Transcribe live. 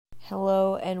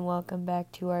Hello and welcome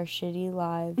back to our shitty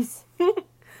lives.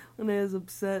 Linea's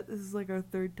upset. This is like our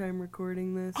third time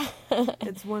recording this.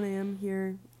 It's 1 a.m.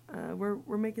 here.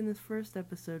 We're making this first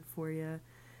episode for you.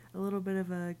 A little bit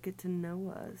of a get to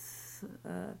know us.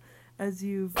 As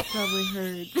you've probably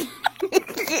heard.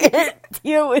 Can't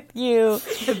deal with you. I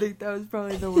think that was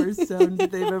probably the worst sound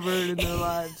that they've ever heard in their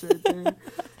lives right there.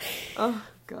 Oh,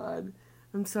 God.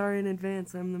 I'm sorry in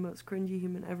advance. I'm the most cringy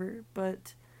human ever.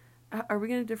 But are we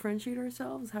going to differentiate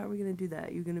ourselves? How are we going to do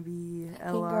that? You going to be LR?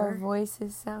 I think our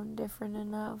voices sound different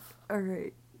enough.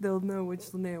 Alright. They'll know which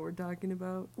Linnea we're talking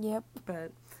about. Yep.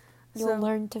 But You'll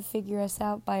learn to figure us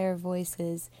out by our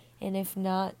voices. And if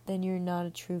not, then you're not a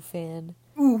true fan.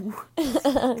 Ooh.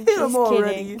 Hit him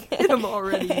already. Kidding. Hit him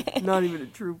already. Not even a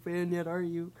true fan yet, are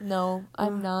you? No,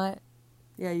 I'm not.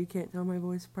 Yeah, you can't tell my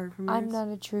voice apart from yours? I'm not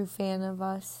a true fan of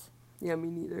us. Yeah, me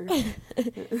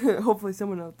neither. Hopefully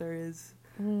someone out there is.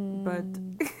 But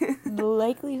the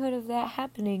likelihood of that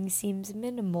happening seems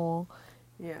minimal.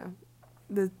 yeah.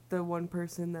 The one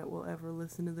person that will ever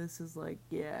listen to this is like,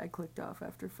 yeah, I clicked off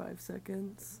after 5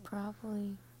 seconds.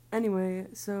 Probably. Anyway,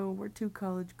 so we're two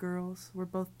college girls. We're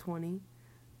both 20.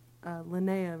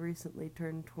 Linnea recently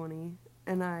turned 20.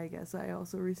 And I guess I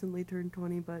also recently turned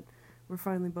 20, but we're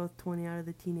finally both 20 out of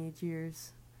the teenage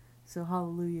years. So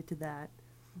hallelujah to that.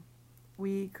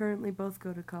 We currently both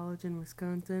go to college in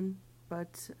Wisconsin,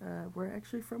 but we're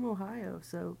actually from Ohio,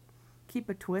 so keep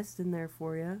a twist in there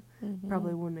for you. Mm-hmm.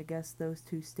 Probably wouldn't have guessed those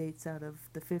two states out of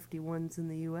the 51s in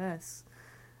the U.S.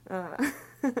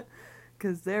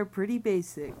 Because they're pretty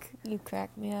basic. You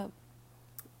crack me up.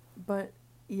 But,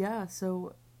 yeah,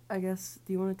 so I guess,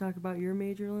 do you want to talk about your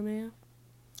major, Linnea?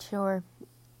 Sure.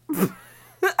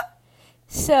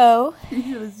 So, You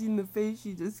should have seen the face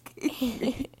she just gave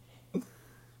me.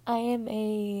 I am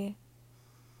a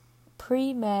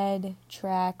pre-med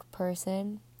track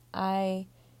person. I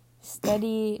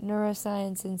study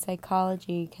neuroscience and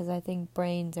psychology because I think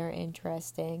brains are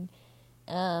interesting.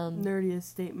 Nerdiest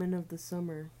statement of the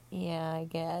summer. Yeah, I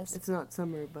guess. It's not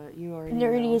summer, but you already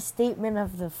Nerdiest statement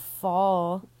of the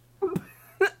fall.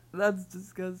 That's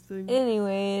disgusting.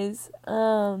 Anyways,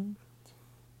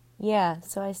 yeah,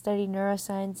 so I study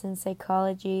neuroscience and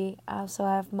psychology. I also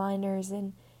have minors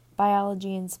in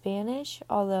biology and Spanish,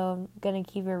 although I'm going to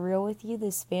keep it real with you,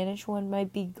 the Spanish one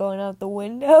might be going out the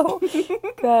window,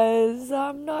 because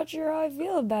I'm not sure how I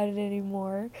feel about it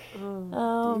anymore.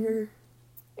 Oh, dear.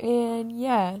 And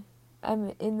yeah,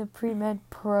 I'm in the pre-med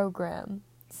program,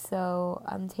 so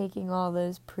I'm taking all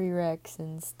those prereqs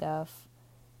and stuff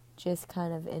just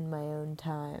kind of in my own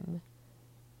time.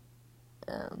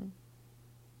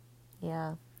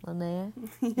 Yeah, Linnea,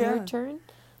 Yeah. your turn?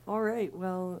 All right,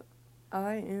 well,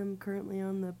 I am currently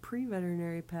on the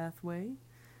pre-veterinary pathway.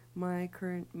 My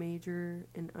current major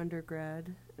in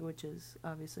undergrad, which is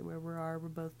obviously where we are, we're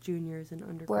both juniors in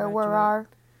undergraduate. Where are?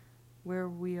 Where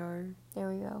we are.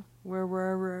 There we go.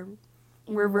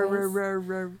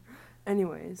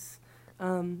 Anyways,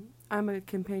 I'm a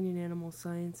companion animal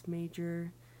science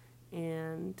major,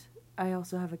 and I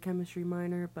also have a chemistry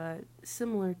minor, but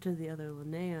similar to the other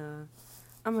Linnea,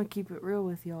 I'm going to keep it real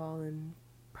with y'all and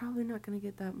probably not going to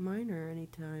get that minor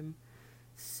anytime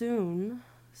soon,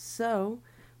 so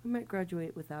we might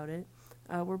graduate without it.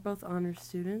 We're both honor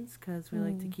students because we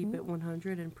like to keep it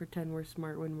 100 and pretend we're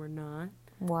smart when we're not.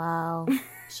 Wow.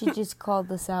 She just called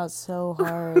this out so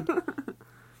hard.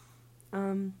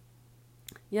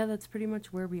 Yeah, that's pretty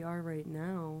much where we are right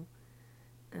now.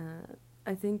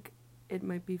 I think it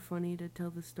might be funny to tell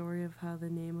the story of how the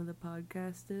name of the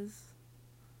podcast is.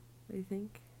 What do you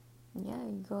think? Yeah,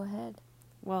 you go ahead.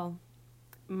 Well,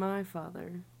 my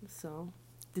father, so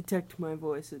detect my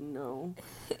voice and know.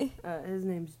 His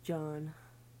name's John.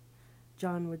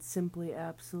 John would simply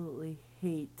absolutely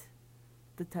hate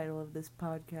the title of this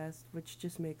podcast, which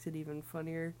just makes it even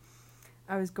funnier.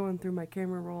 I was going through my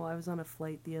camera roll. I was on a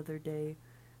flight the other day,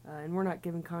 and we're not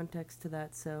giving context to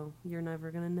that, so you're never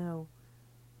going to know.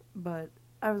 But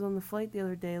I was on the flight the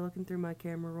other day looking through my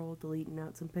camera roll, deleting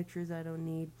out some pictures I don't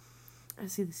need. I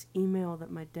see this email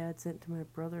that my dad sent to my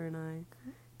brother and I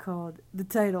called the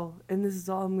title, and this is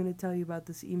all I'm going to tell you about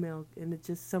this email, and it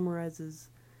just summarizes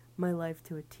my life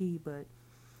to a T, but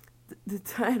the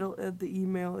title of the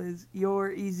email is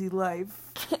Your Easy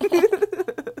Life.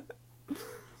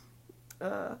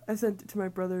 I sent it to my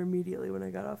brother immediately when I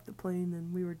got off the plane,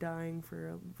 and we were dying for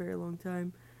a very long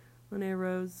time. Linnea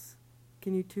Rose,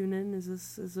 can you tune in? Is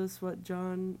this what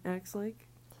John acts like?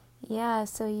 Yeah,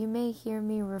 so you may hear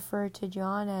me refer to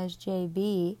John as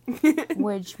JB,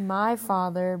 which my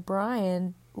father,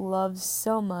 Brian, loves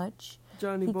so much.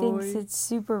 Johnny he boy. thinks it's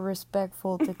super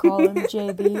respectful to call him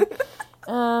JB.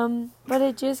 But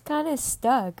it just kind of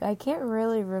stuck. I can't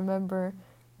really remember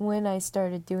when I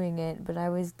started doing it, but I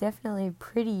was definitely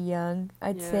pretty young.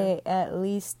 I'd say at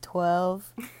least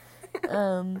 12.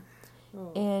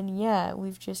 And yeah,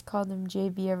 we've just called him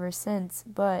JB ever since,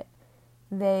 but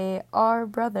they are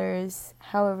brothers.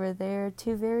 However, they're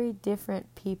two very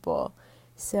different people.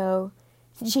 So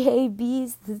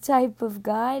JB's the type of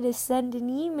guy to send an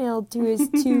email to his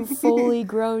two fully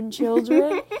grown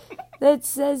children that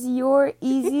says your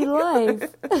easy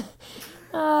life.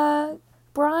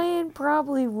 Brian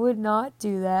probably would not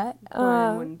do that.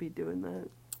 Brian wouldn't be doing that.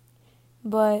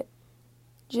 But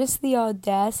just the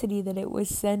audacity that it was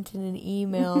sent in an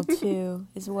email, too,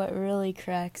 is what really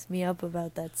cracks me up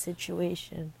about that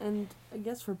situation. And I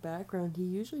guess for background, he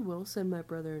usually will send my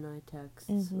brother and I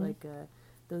texts, like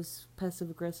those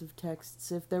passive-aggressive texts.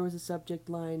 If there was a subject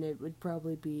line, it would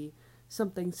probably be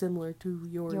something similar to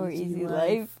your easy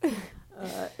life.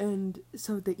 And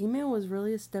so the email was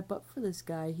really a step up for this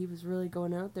guy. He was really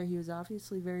going out there. He was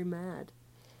obviously very mad.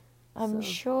 I'm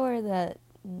sure that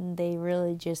they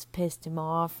really just pissed him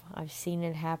off. I've seen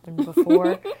it happen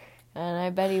before. And I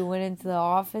bet he went into the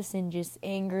office and just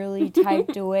angrily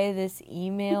typed away this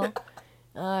email.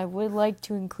 I would like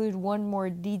to include one more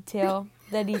detail,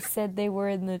 that he said they were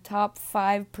in the top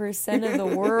 5% of the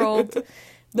world.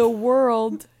 The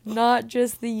world, not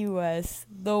just the U.S.,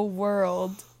 the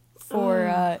world,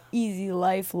 for easy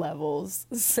life levels.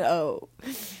 So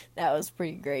that was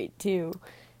pretty great, too.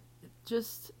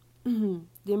 Just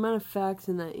the amount of facts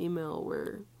in that email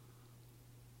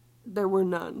there were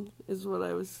none, is what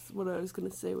I was going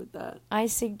to say with that. I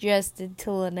suggested to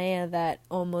Linnea that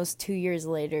almost 2 years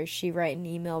later, she write an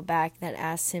email back that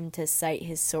asks him to cite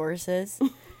his sources,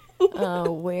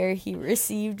 where he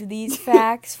received these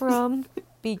facts from,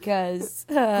 because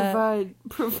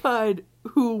provide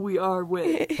who we are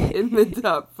with in the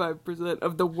top 5%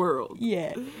 of the world.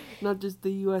 Yeah. Not just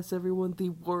the U.S., everyone, the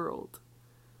world.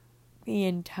 The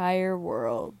entire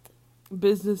world.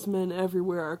 Businessmen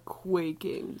everywhere are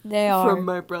quaking. They are. From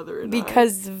my brother and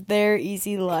because of their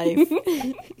easy life.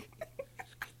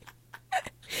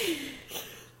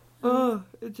 Oh,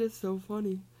 it's just so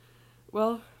funny.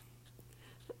 Well,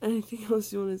 anything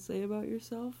else you want to say about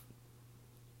yourself?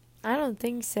 I don't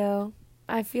think so.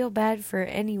 I feel bad for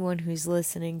anyone who's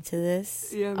listening to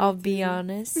this. Yeah, I'll be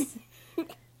honest.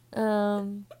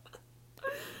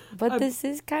 But this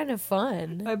is kind of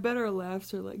fun. I bet our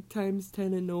laughs are like times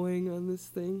 10 annoying on this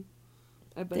thing.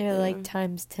 I bet they're like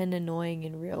times 10 annoying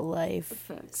in real life.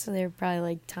 Effects. So they're probably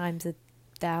like times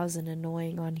 1,000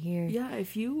 annoying on here. Yeah,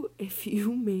 if you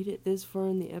made it this far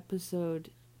in the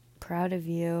episode, proud of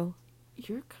you.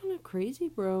 You're kind of crazy,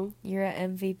 bro. You're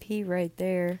an MVP right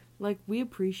there. Like, we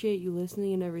appreciate you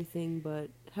listening and everything, but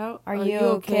how are you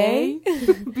okay?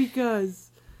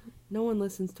 Because no one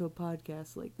listens to a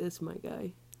podcast like this, my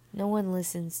guy. No one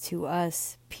listens to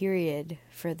us, period,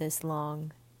 for this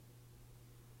long.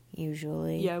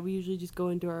 Usually. Yeah, we usually just go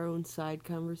into our own side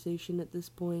conversation at this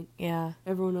point. Yeah.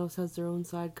 Everyone else has their own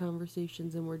side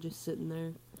conversations, and we're just sitting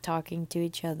there. Talking to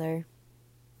each other.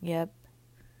 Yep.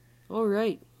 All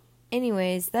right.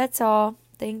 Anyways, that's all.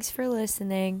 Thanks for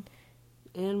listening.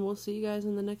 And we'll see you guys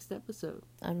in the next episode.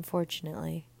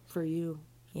 Unfortunately. For you.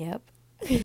 Yep.